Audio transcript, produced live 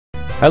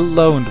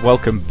Hello and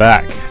welcome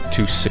back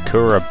to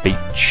Sakura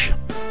Beach.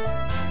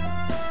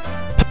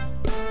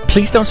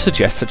 Please don't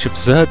suggest such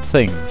absurd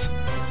things.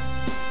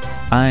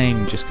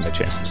 I'm just going to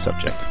change the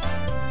subject.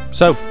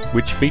 So,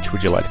 which beach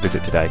would you like to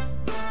visit today?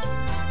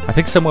 I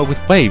think somewhere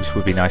with waves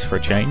would be nice for a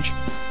change.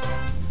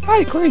 I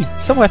agree,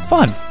 somewhere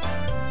fun.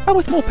 And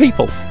with more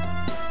people.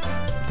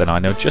 Then I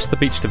know just the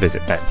beach to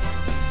visit then.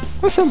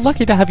 We're so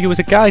lucky to have you as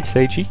a guide,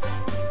 Seiji.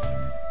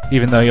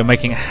 Even though you're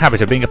making a habit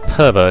of being a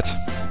pervert.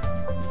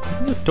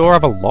 Doesn't your door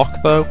have a lock,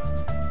 though?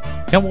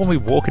 You don't want me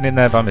walking in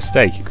there by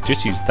mistake. You could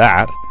just use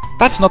that.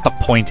 That's not the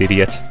point,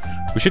 idiot.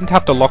 We shouldn't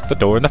have to lock the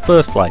door in the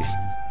first place.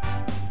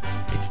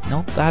 It's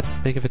not that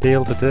big of a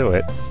deal to do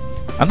it.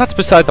 And that's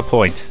beside the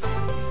point.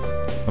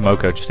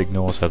 Momoko just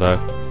ignores her, though.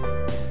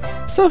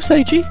 So,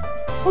 Seiji,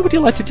 what would you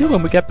like to do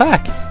when we get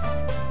back?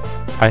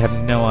 I have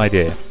no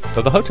idea.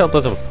 Though the hotel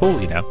does have a pool,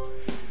 you know.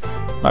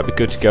 Might be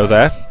good to go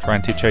there. Try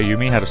and teach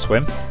Ayumi how to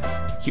swim.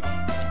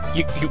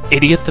 You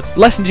idiot! The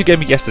lessons you gave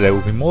me yesterday will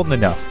be more than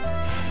enough.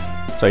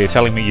 So you're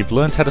telling me you've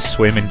learned how to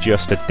swim in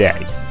just a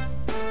day?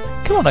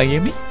 Come on,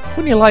 Ayumi.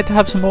 Wouldn't you like to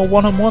have some more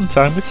one-on-one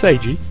time with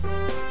Seiji?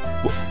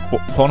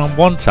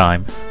 One-on-one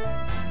time?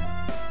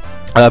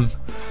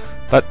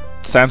 That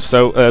sounds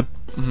so,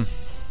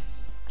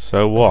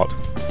 So what?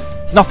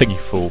 Nothing, you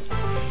fool.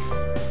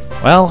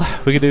 Well,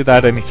 we can do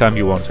that anytime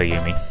you want,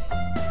 Ayumi.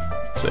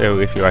 So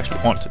if you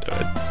actually want to do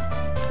it.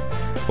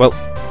 Well,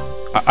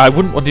 I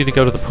wouldn't want you to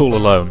go to the pool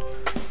alone.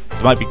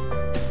 There might be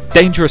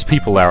dangerous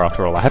people there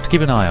after all. I have to keep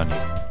an eye on you.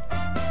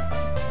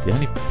 The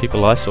only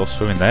people I saw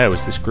swimming there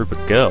was this group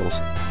of girls.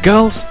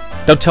 Girls?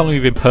 Don't tell me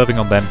you've been perving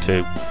on them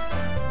too.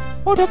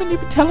 What haven't you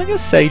been telling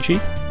us, Seiji?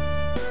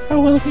 How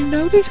well do you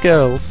know these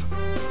girls?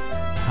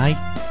 I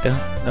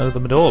don't know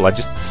them at all. I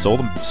just saw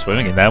them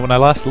swimming in there when I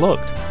last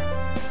looked.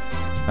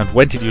 And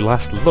when did you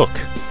last look?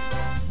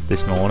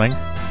 This morning?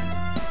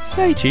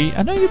 Seiji,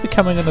 I know you're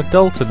becoming an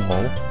adult and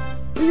all,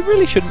 but you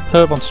really shouldn't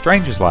perv on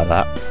strangers like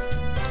that.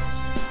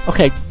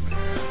 Okay,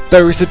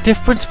 there is a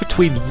difference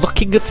between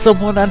looking at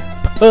someone and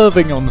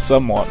perving on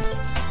someone.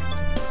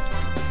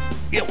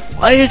 Yeah,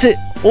 why is it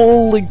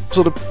all the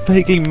sort of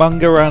vaguely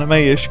manga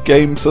anime-ish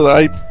games that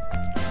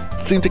I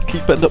seem to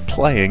end up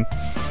playing?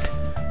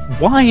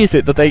 Why is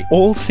it that they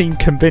all seem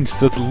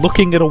convinced that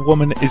looking at a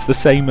woman is the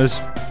same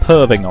as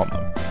perving on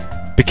them?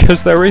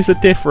 Because there is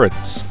a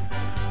difference.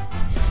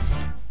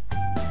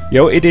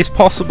 It is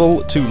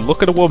possible to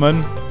look at a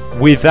woman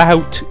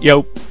without,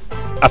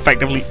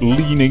 effectively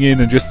leaning in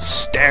and just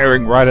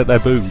staring right at their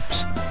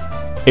boobs.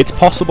 It's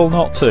possible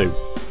not to.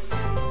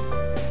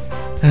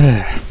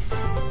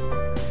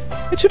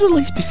 It should at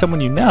least be someone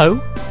you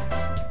know.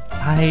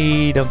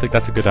 I don't think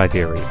that's a good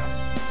idea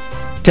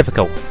either.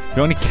 Typical.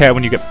 You only care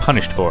when you get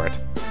punished for it.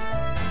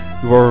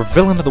 You are a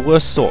villain of the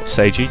worst sort,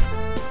 Seiji.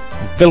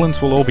 And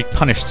villains will all be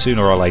punished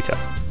sooner or later.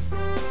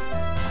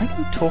 Why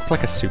do you talk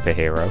like a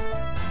superhero?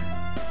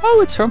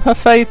 Oh, it's from her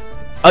fave.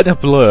 In a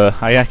blur,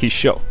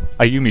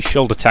 Ayumi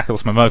shoulder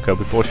tackles Momoko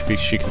before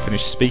she can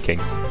finish speaking.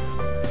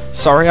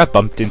 Sorry I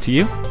bumped into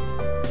you.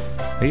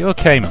 Are you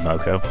okay,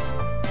 Momoko?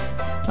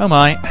 Oh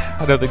my,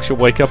 I don't think she'll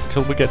wake up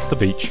until we get to the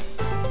beach.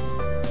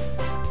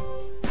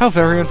 How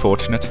very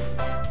unfortunate.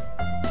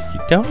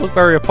 You don't look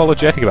very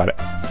apologetic about it.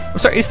 I'm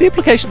sorry, is the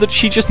implication that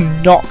she just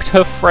knocked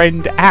her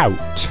friend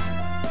out?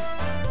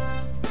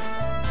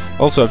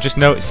 Also, I've just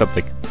noticed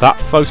something. That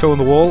photo on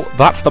the wall,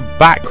 that's the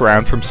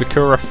background from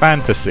Sakura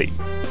Fantasy.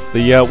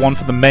 The one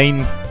for the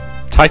main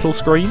title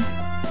screen.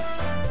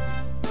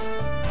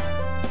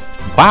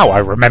 Wow, I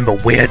remember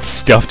weird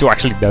stuff to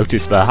actually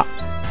notice that.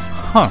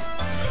 Huh.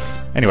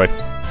 Anyway.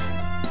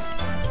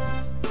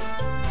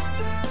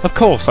 Of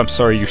course, I'm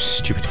sorry, you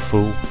stupid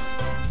fool.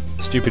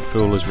 Stupid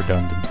fool is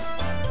redundant.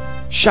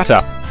 Shut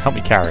up. Help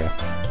me carry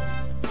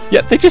her.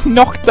 Yeah, they just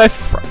knocked their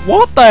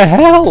what the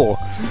hell?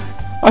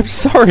 I'm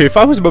sorry, if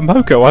I was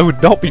Momoko, I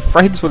would not be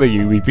friends with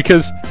Ayumi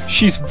because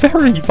she's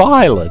very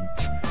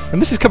violent.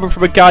 And this is coming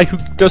from a guy who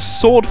does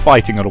sword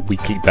fighting on a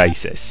weekly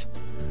basis.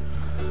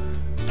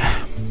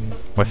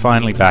 We're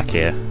finally back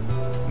here.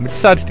 And we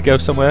decided to go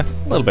somewhere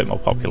a little bit more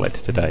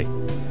populated today.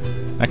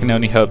 I can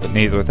only hope that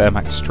neither of them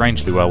act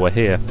strangely while we're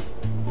here.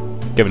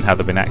 Given how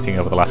they've been acting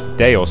over the last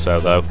day or so,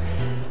 though,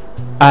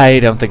 I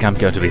don't think I'm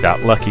going to be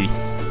that lucky.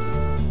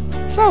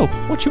 So,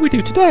 what should we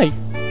do today?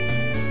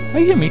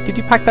 Ayumi, did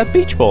you pack that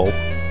beach ball?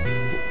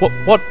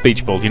 What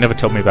beach ball? You never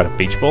told me about a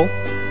beach ball.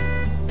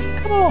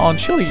 Come on,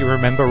 surely you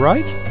remember,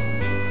 right?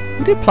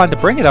 We did plan to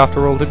bring it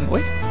after all, didn't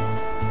we?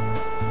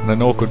 And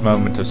an awkward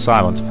moment of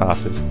silence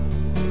passes.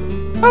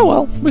 Oh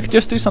well, we could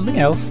just do something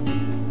else.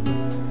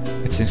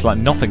 It seems like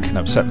nothing can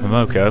upset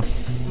Momoko.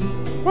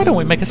 Why don't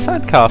we make a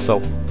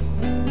sandcastle?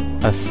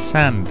 A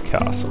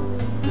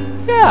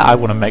sandcastle? Yeah, I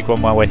want to make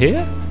one while we're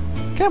here.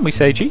 Can we,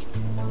 Seiji?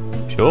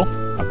 Sure,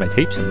 I've made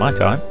heaps in my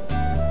time.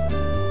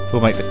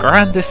 We'll make the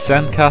grandest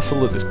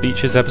sandcastle that this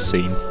beach has ever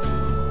seen.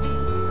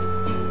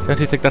 Don't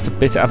you think that's a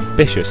bit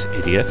ambitious,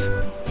 idiot?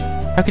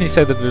 How can you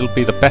say that it'll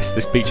be the best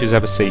this beach has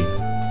ever seen?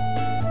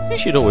 You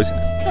should always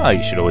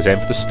aim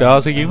for the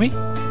stars, Ayumi.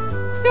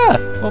 Yeah,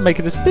 we'll make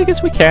it as big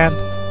as we can.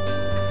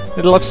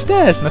 It'll have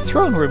stairs and a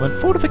throne room and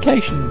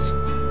fortifications.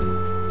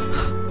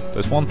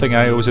 There's one thing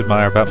I always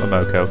admire about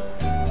Momoko,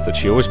 is that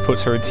she always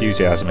puts her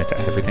enthusiasm into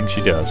everything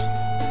she does.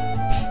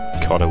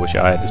 God, I wish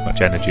I had as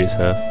much energy as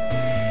her.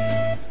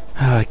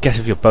 I guess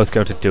if you're both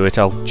going to do it,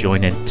 I'll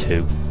join in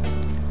too.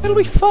 It'll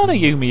be fun,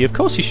 Ayumi, of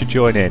course you should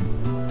join in.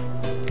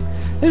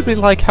 It'll be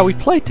like how we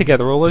played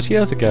together all those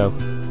years ago.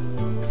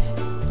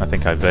 I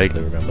think I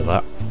vaguely remember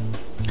that.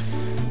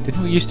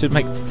 Didn't we used to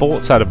make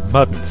forts out of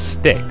mud and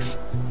sticks?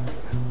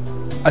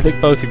 I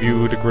think both of you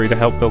would agree to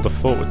help build a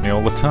fort with me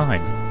all the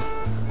time.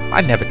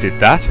 I never did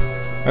that.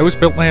 I always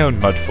built my own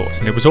mud fort,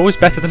 and it was always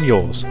better than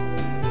yours.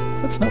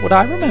 That's not what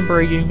I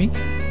remember, Ayumi.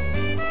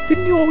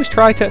 Didn't you always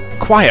try to—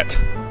 Quiet!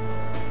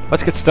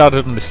 Let's get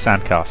started on this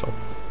sandcastle.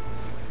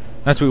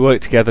 As we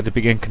worked together to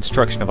begin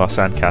construction of our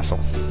sandcastle,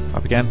 I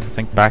began to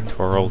think back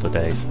to our older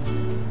days.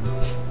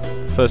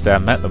 The first day I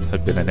met them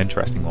had been an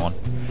interesting one.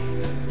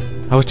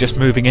 I was just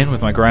moving in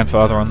with my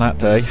grandfather on that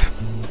day.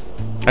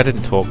 I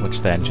didn't talk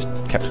much then, just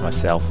kept to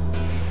myself.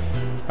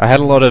 I had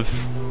a lot of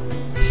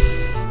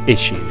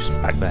issues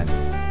back then.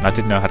 I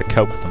didn't know how to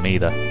cope with them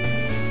either.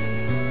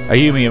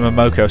 Ayumi and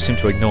Momoko seemed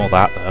to ignore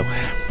that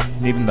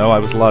though. Even though I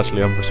was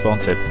largely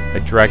unresponsive, they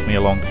dragged me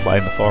along to play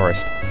in the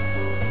forest.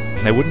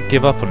 And they wouldn't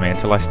give up on me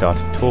until I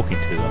started talking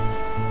to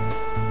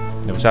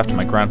them. It was after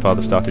my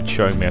grandfather started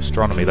showing me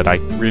astronomy that I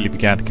really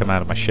began to come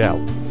out of my shell.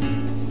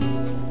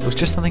 It was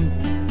just something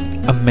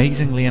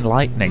amazingly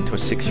enlightening to a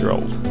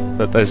 6-year-old,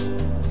 that there's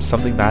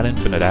something that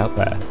infinite out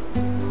there.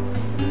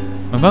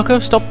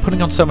 Momoko, stop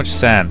putting on so much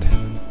sand.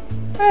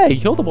 Hey,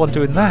 you're the one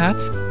doing that.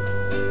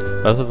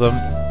 Both of them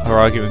are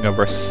arguing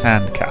over a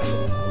sand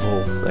castle, of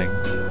all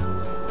things.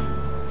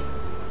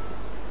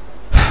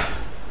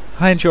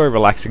 I enjoy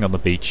relaxing on the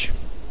beach.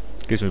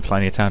 Gives me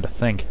plenty of time to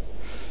think.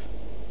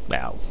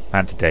 Well,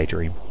 and to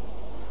daydream.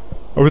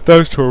 And with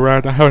those two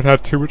around, I haven't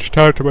had too much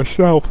time to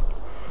myself.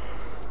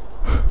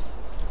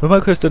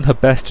 Momoko's done her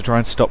best to try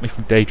and stop me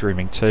from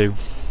daydreaming too,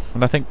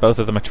 and I think both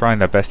of them are trying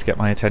their best to get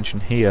my attention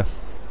here.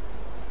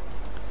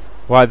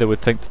 Why they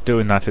would think that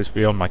doing that is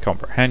beyond my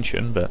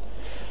comprehension, but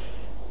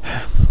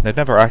they've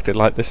never acted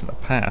like this in the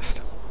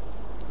past.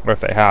 Or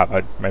if they have,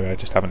 maybe I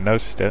just haven't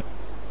noticed it.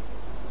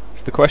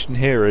 So the question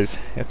here is,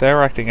 if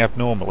they're acting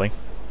abnormally,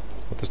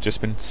 well, there's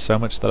just been so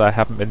much that I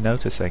haven't been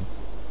noticing.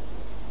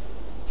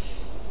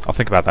 I'll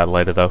think about that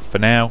later though. For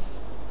now,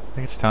 I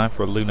think it's time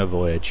for a lunar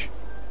voyage.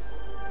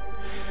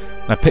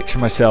 And I picture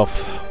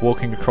myself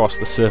walking across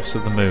the surface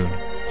of the moon,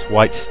 its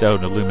white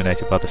stone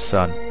illuminated by the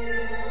sun.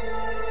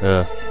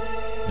 Earth,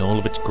 in all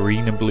of its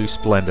green and blue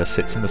splendour,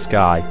 sits in the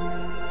sky,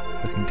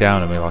 looking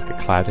down at me like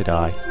a clouded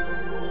eye.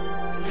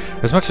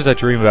 As much as I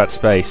dream about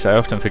space, I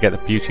often forget the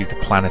beauty of the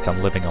planet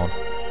I'm living on.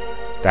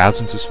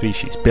 Thousands of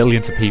species,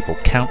 billions of people,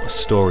 countless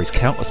stories,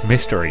 countless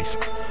mysteries.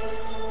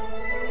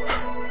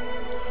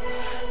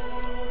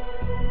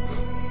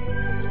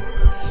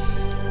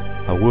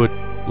 I would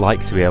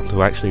like to be able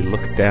to actually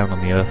look down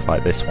on the Earth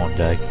like this one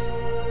day.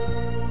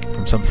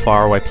 From some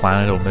faraway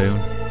planet or moon,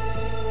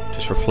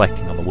 just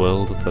reflecting on the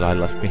world that I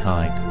left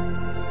behind.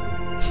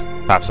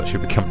 Perhaps I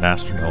should become an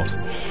astronaut.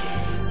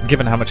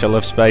 Given how much I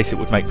love space, it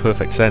would make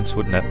perfect sense,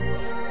 wouldn't it?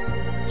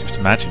 Just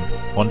imagine,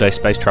 one day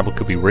space travel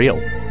could be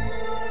real.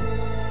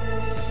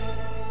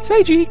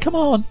 Seiji, come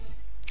on!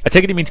 I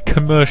take it he means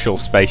commercial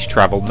space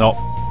travel, not,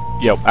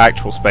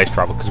 actual space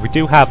travel, because we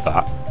do have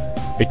that.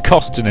 It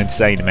costs an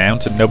insane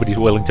amount, and nobody's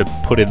willing to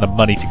put in the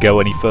money to go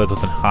any further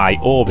than high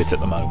orbit at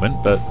the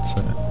moment, but,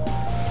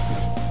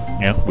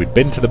 we've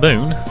been to the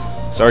moon.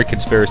 Sorry,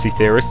 conspiracy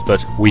theorists,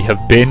 but we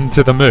have been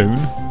to the moon.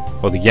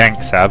 Or the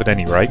Yanks have, at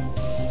any rate.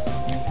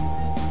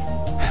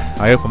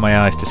 I open my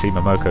eyes to see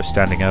Momoko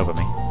standing over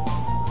me.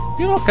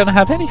 You're not going to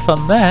have any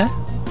fun there.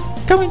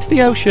 Go into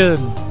the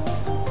ocean!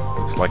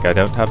 Looks like I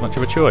don't have much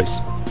of a choice.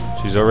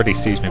 She's already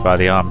seized me by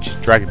the arm and she's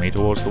dragging me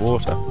towards the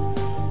water.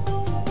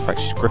 In fact,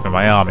 she's gripping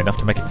my arm enough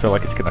to make it feel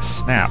like it's going to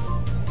snap.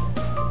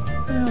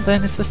 Well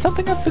then, is there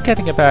something I'm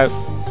forgetting about?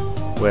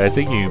 Where's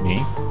Ayumi?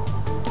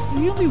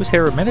 Ayumi was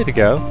here a minute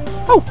ago.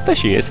 Oh, there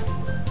she is.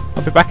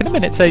 I'll be back in a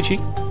minute, Seiji.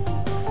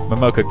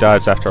 Momoko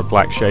dives after a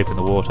black shape in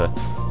the water.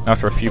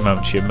 After a few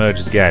moments she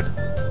emerges again,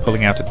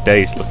 pulling out a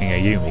dazed-looking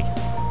Ayumi.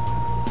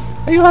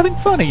 Are you having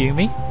fun,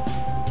 Ayumi?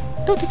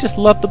 Don't you just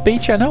love the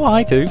beach? I know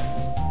I do.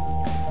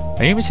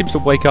 Ayumi seems to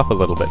wake up a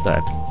little bit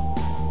then.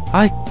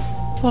 I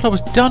thought I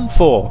was done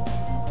for.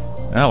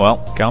 Oh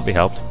well, can't be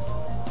helped.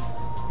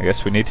 I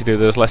guess we need to do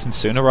those lessons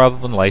sooner rather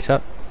than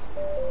later.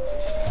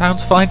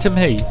 Sounds fine to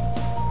me.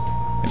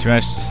 And she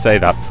managed to say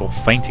that before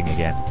fainting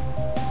again.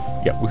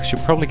 Yeah, we should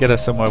probably get her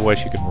somewhere where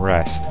she can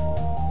rest.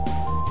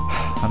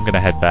 I'm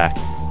gonna head back.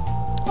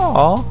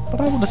 Aw,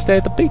 but I want to stay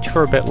at the beach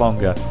for a bit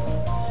longer.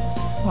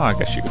 Well, I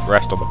guess you could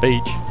rest on the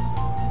beach.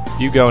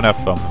 You go and have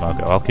fun,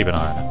 Momoko. I'll keep an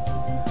eye on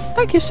her.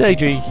 Thank you,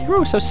 Seiji. You're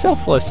always so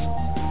selfless.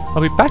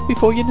 I'll be back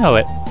before you know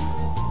it.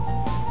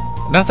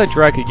 And as I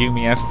drag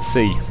Ayumi out of the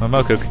sea,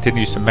 Momoko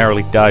continues to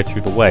merrily dive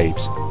through the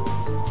waves.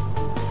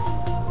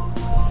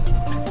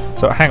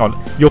 So hang on,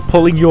 you're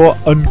pulling your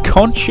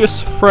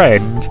unconscious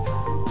friend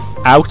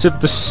out of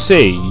the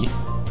sea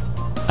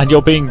And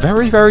you're being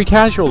very, very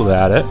casual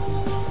about it.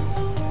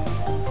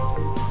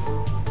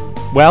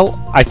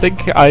 Well, I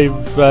think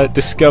I've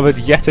discovered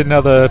yet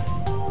another,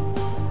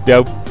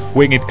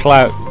 winged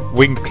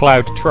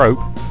cloud trope.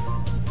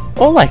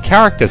 All their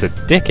characters are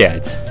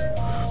dickheads.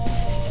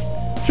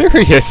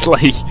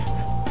 Seriously,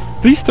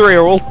 these three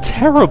are all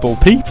terrible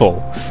people.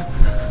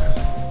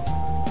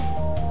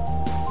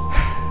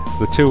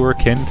 The two are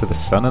akin to the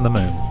sun and the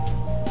moon.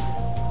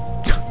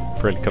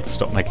 Really got to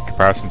stop making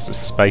comparisons to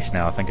space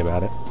now I think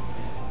about it.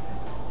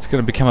 It's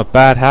going to become a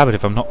bad habit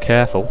if I'm not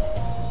careful.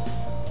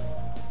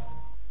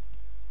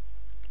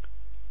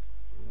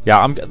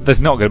 Yeah,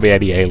 there's not going to be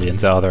any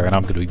aliens, are there? And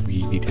I'm going to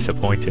be really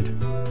disappointed.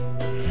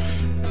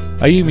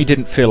 Ayumi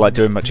didn't feel like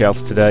doing much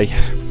else today.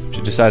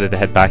 She decided to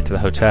head back to the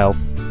hotel.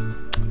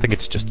 I think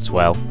it's just as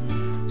well.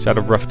 She had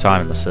a rough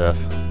time in the surf.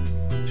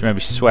 She made me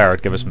swear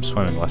I'd give her some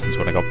swimming lessons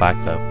when I got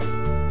back, though.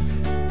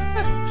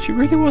 She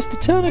really was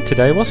determined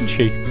today, wasn't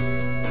she?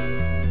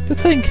 To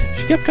think,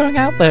 she kept going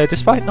out there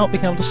despite not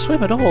being able to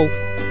swim at all.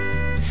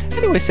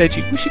 Anyway,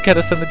 Seiji, we should get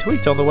her something to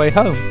eat on the way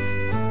home.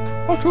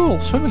 After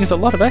all, swimming is a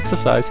lot of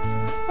exercise.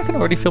 I can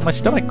already feel my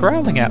stomach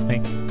growling at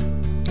me.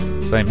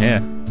 Same here.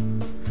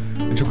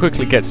 And she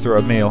quickly gets through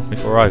her meal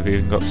before I've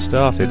even got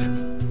started.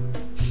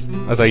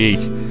 As I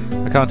eat,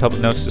 I can't help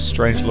but notice a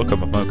strange look on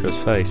Momoko's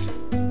face,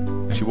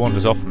 and she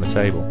wanders off from the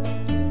table.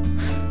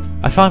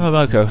 I find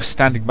Momoko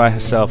standing by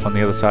herself on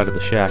the other side of the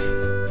shack.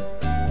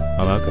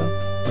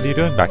 Momoko, what are you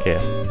doing back here?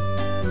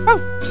 Oh,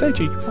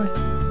 Seiji,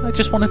 I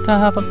just wanted to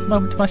have a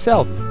moment to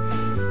myself.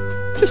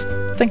 Just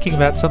thinking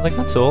about something,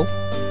 that's all.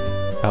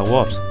 About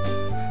what?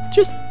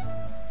 Just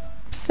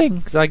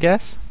things, I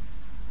guess.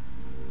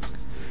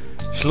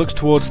 She looks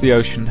towards the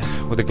ocean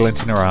with a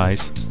glint in her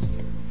eyes.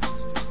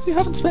 You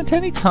haven't spent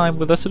any time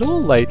with us at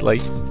all lately.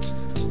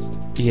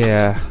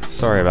 Yeah,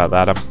 sorry about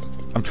that.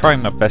 I'm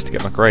trying my best to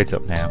get my grades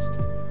up now.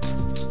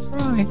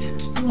 Right,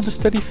 you want to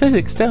study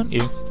physics, don't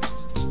you?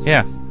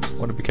 Yeah, I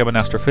want to become an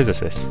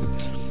astrophysicist.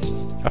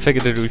 I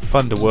figured it would be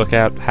fun to work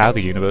out how the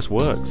universe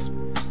works.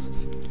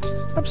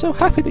 I'm so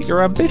happy that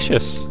you're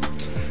ambitious.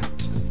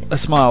 A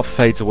smile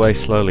fades away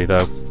slowly,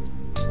 though.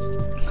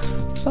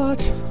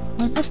 But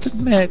I must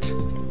admit,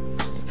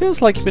 it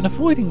feels like you've been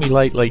avoiding me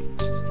lately.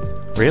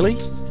 Really?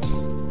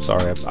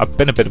 Sorry, I've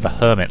been a bit of a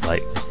hermit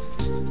lately.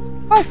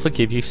 I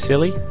forgive you,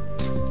 silly.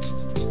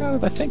 Now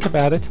that I think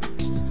about it,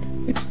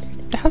 it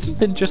hasn't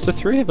been just the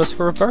three of us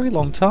for a very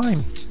long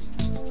time.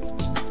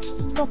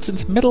 Not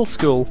since middle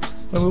school,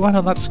 when we went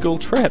on that school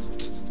trip.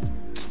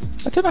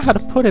 I don't know how to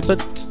put it, but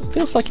it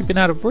feels like you've been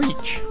out of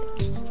reach.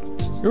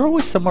 You're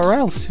always somewhere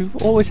else, you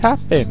always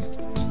have been.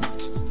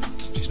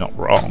 She's not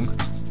wrong.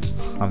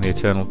 I'm the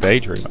eternal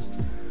daydreamer.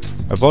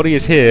 My body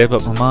is here,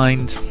 but my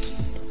mind,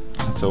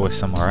 that's always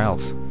somewhere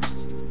else.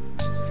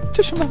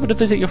 Just remember to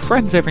visit your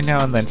friends every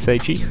now and then,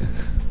 Seiji.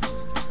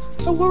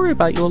 I worry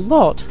about you a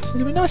lot.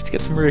 It'd be nice to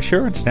get some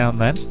reassurance now and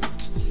then.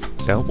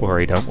 Don't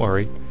worry, don't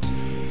worry.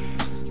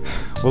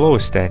 We'll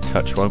always stay in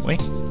touch, won't we?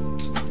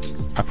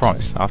 I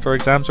promise, after our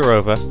exams are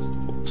over,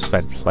 we'll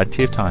spend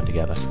plenty of time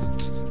together.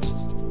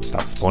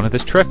 That was the point of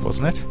this trip,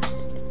 wasn't it?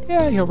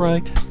 Yeah, you're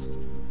right.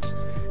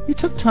 You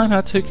took time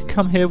out to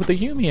come here with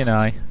Ayumi and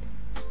I.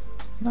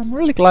 And I'm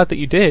really glad that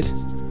you did.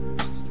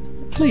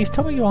 Please,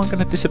 tell me you aren't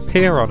going to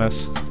disappear on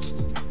us.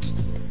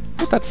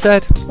 With that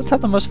said, let's have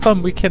the most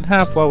fun we can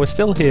have while we're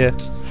still here.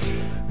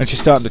 And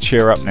she's starting to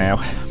cheer up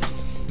now.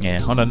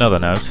 Yeah, on another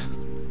note,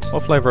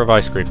 what flavour of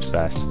ice cream's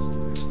best?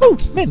 Oh,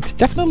 mint!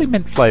 Definitely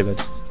mint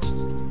flavoured.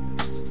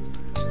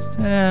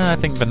 I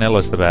think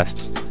vanilla's the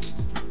best.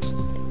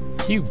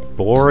 You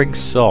boring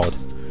sod.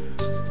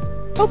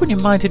 Open your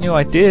mind to new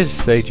ideas,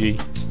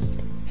 Seiji.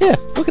 Here,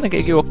 we're gonna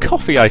get you a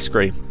coffee ice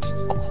cream.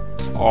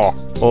 Oh.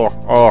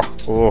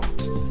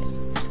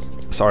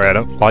 Sorry, I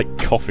don't like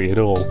coffee at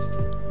all.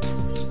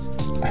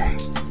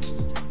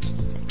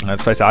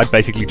 Let's face it, I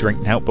basically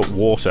drink nothing but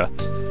water.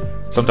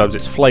 Sometimes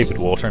it's flavoured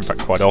water, in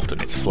fact quite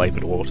often it's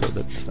flavoured water.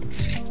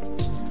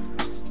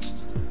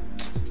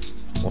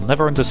 We'll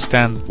never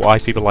understand why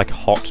people like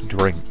hot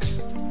drinks.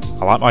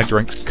 I like my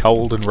drinks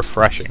cold and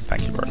refreshing,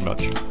 thank you very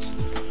much.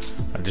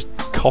 And just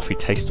coffee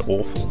tastes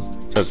awful.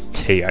 So does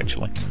tea,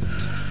 actually.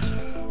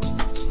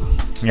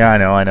 Yeah, I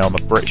know, I'm a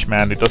British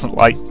man who doesn't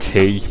like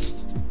tea.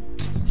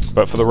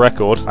 But for the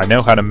record, I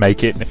know how to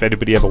make it, and if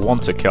anybody ever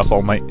wants a cup,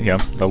 I'll make,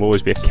 there'll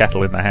always be a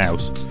kettle in the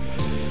house.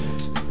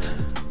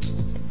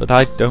 But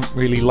I don't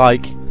really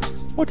like...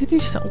 What did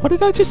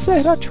I just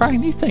say about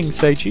trying new things,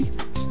 Seiji?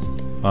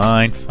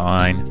 Fine.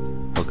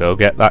 We'll go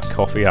get that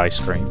coffee ice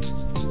cream.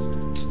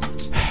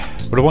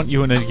 But I want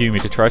you and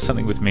Ayumi to try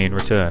something with me in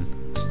return.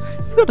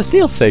 You've got a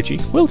deal, Seiji.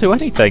 We'll do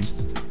anything.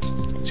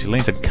 She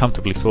leans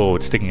uncomfortably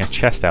forward, sticking her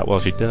chest out while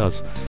she does.